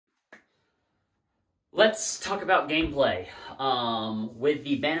Let's talk about gameplay. With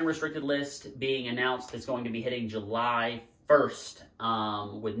the ban and restricted list being announced, it's going to be hitting July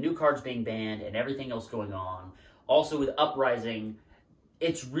 1st, with new cards being banned and everything else going on. Also with Uprising,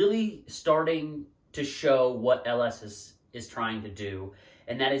 it's really starting to show what LS is trying to do,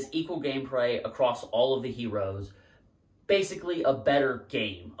 and that is equal gameplay across all of the heroes. Basically a better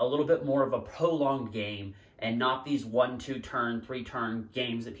game, a little bit more of a prolonged game, and not these 1-2 turn, 3-turn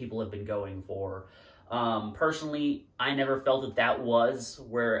games that people have been going for. Personally, I never felt that was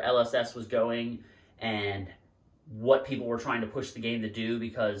where LSS was going and what people were trying to push the game to do,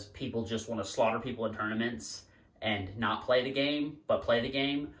 because people just want to slaughter people in tournaments and not play the game, but play the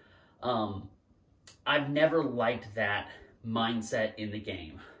game. I've never liked that mindset in the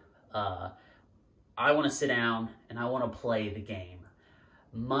game. I want to sit down and I want to play the game.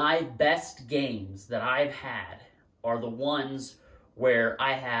 My best games that I've had are the ones where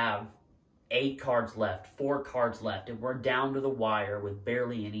I have 8 cards left, 4 cards left, and we're down to the wire with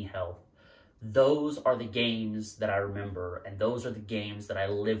barely any health. Those are the games that I remember, and those are the games that I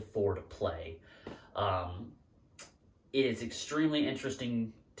live for to play. It is extremely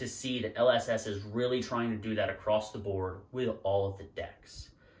interesting to see that LSS is really trying to do that across the board with all of the decks.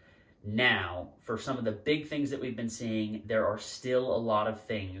 Now, for some of the big things that we've been seeing, there are still a lot of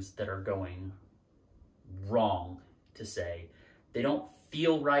things that are going wrong, to say. They don't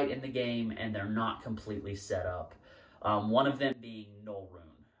feel right in the game, and they're not completely set up. One of them being Null Rune.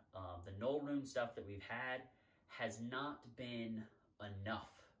 The Null Rune stuff that we've had has not been enough.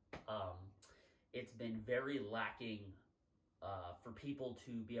 It's been very lacking for people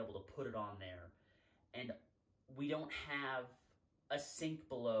to be able to put it on there. And we don't have a sync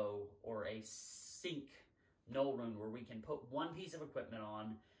below or a sync Null Rune where we can put one piece of equipment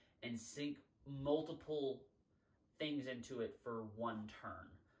on and sync multiple things into it for one turn.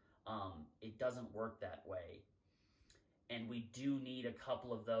 It doesn't work that way. And we do need a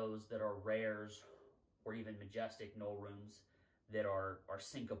couple of those that are rares or even majestic Null Runes that are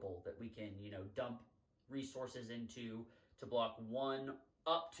syncable, that we can, dump resources into to block 1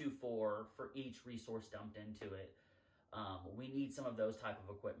 up to 4 for each resource dumped into it. We need some of those type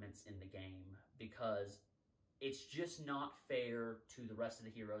of equipments in the game, because it's just not fair to the rest of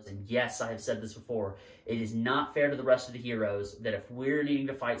the heroes. And yes, I have said this before, it is not fair to the rest of the heroes that if we're needing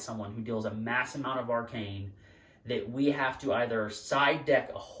to fight someone who deals a mass amount of arcane, that we have to either side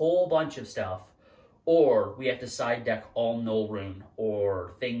deck a whole bunch of stuff, or we have to side deck all Null Rune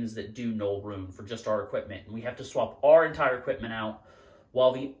or things that do Null Rune for just our equipment. And we have to swap our entire equipment out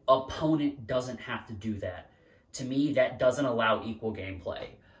while the opponent doesn't have to do that. To me, that doesn't allow equal gameplay.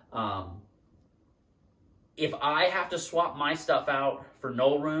 If I have to swap my stuff out for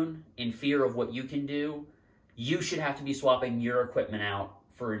Null Rune in fear of what you can do, you should have to be swapping your equipment out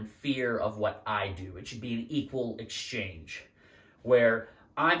for in fear of what I do. It should be an equal exchange, where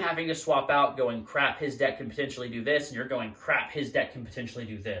I'm having to swap out going, crap, his deck can potentially do this, and you're going, crap, his deck can potentially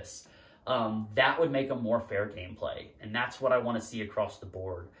do this. That would make a more fair gameplay, and that's what I want to see across the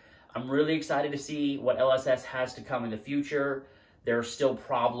board. I'm really excited to see what LSS has to come in the future. There are still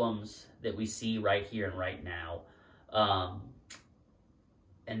problems that we see right here and right now.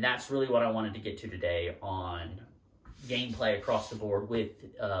 And that's really what I wanted to get to today on gameplay across the board, with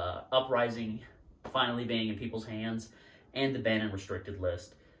Uprising finally being in people's hands and the ban and restricted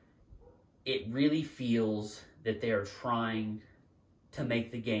list. It really feels that they are trying to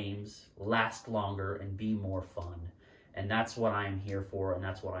make the games last longer and be more fun. And that's what I'm here for, and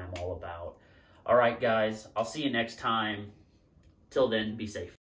that's what I'm all about. All right, guys, I'll see you next time. Till then, be safe.